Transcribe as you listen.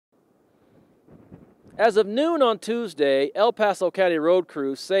As of noon on Tuesday, El Paso County road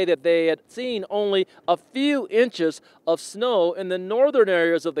crews say that they had seen only a few inches of snow in the northern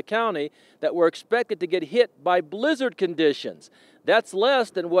areas of the county that were expected to get hit by blizzard conditions. That's less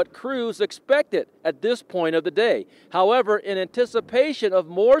than what crews expected at this point of the day. However, in anticipation of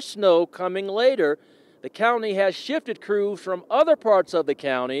more snow coming later, the county has shifted crews from other parts of the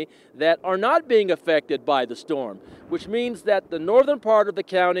county that are not being affected by the storm, which means that the northern part of the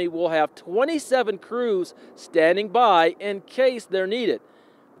county will have 27 crews standing by in case they're needed.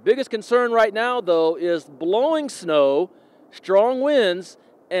 The biggest concern right now, though, is blowing snow, strong winds,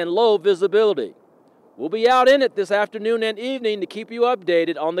 and low visibility. We'll be out in it this afternoon and evening to keep you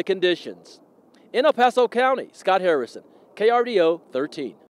updated on the conditions. In El Paso County, Scott Harrison, KRDO 13.